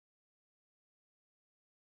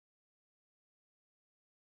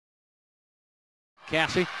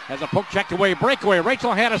Cassie has a poke checked away, breakaway.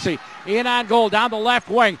 Rachel Hennessy in on goal down the left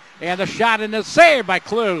wing, and the shot in is saved by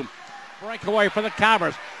Klug. Breakaway for the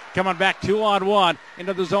Commerce. Coming back 2-on-1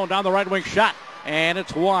 into the zone down the right wing shot, and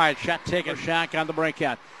it's wide. Shot taken, Shack on the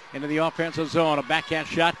breakout into the offensive zone. A backhand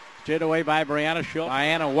shot straight away by Brianna Schultz.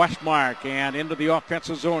 Diana Westmark, and into the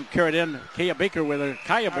offensive zone, carried in. Kaya Baker with her.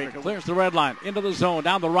 Kaya Baker clears the red line into the zone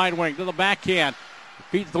down the right wing to the backhand.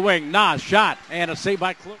 Feeds the wing. Nas shot, and a save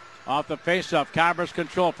by Klug. Off the faceoff, Commerce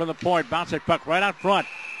control from the point. Bounce it puck right out front,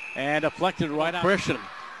 and deflected right out. Christian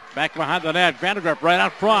back behind the net. Vandergrift right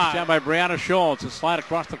out front. Shot by Brianna Schultz. A slide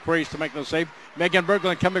across the crease to make the save. Megan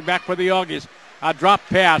Berglund coming back for the Augies. A drop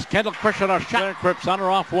pass. Kendall Christian, a shot. Cripps on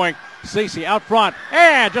her off wing. Cece out front,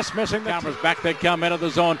 and just missing the Commerce. Back they come into the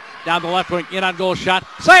zone. Down the left wing, in on goal shot.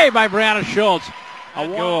 Saved by Brianna Schultz. A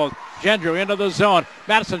goal. Gendrew into the zone.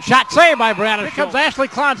 Madison shot, saved by Brianna Schultz. Here comes Ashley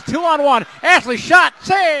Klons, 2-on-1. Ashley shot,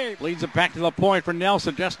 save. Leads it back to the point for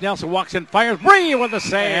Nelson. Jess Nelson walks in, fires. Bree with the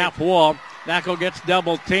save. Half wall. Nacko gets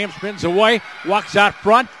double team, spins away, walks out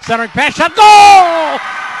front, centering pass, shot, goal!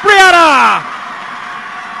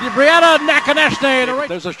 Brianna Nakaneshne.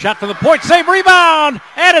 There's a shot from the point, save, rebound,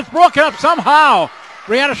 and it's broken up somehow.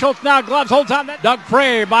 Brianna Schultz now gloves, holds on. Doug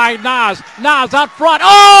Frey by Nas. Nas out front,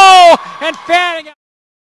 oh! And fanning out.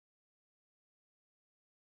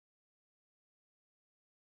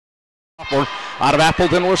 Out of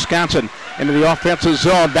Appleton, Wisconsin, into the offensive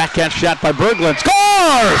zone. Backhand shot by Berglund.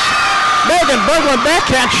 Scores! Megan Berglund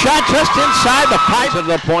backhand shot just inside the pipe. To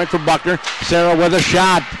the point for Buckner. Sarah with a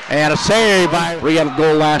shot and a save by. We had a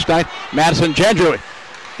goal last night. Madison Gendrew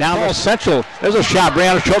down the central. There's a shot.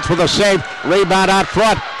 Brianna Schultz with a save. Rebound out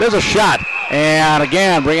front. There's a shot. And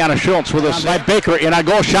again, Brianna Schultz with a save by Baker. In a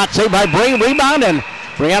goal shot. Saved by Bree. Rebound and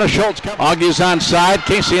Brianna Schultz. Augie's on side.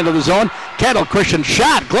 Casey into the zone. Kendall Christian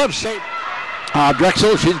shot. Glove save.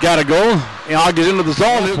 Drexel, she's got a goal. Augie's into the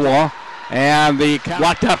zone. And the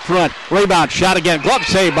blocked out front. Rebound, shot again. Glove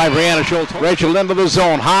save by Brianna Schultz. Rachel into the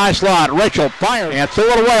zone. High slot. Rachel fires. And threw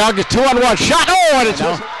it away. Augie's 2-on-1. Shot. Oh,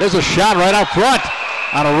 and there's a shot right out front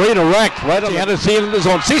on a redirect. Right on the end of the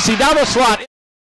zone. Cece down the slot.